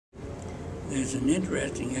There's an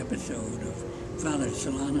interesting episode of Father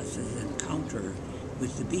Solanus' encounter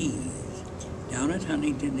with the bees. Down at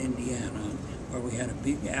Huntington, Indiana, where we had a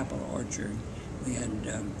big apple orchard, we had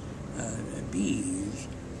bees,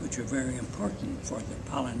 which are very important for the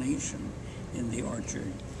pollination in the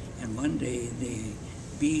orchard. And one day the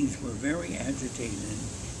bees were very agitated,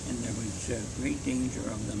 and there was great danger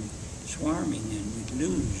of them swarming, and we'd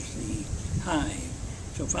lose the hive.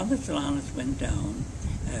 So Father Solanus went down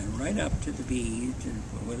right up to the bees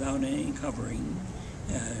without any covering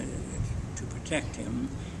to protect him,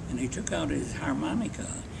 and he took out his harmonica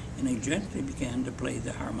and he gently began to play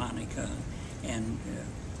the harmonica, and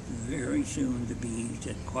very soon the bees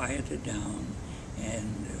had quieted down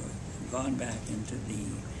and gone back into the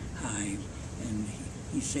hive, and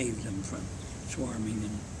he saved them from swarming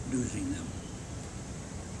and losing them.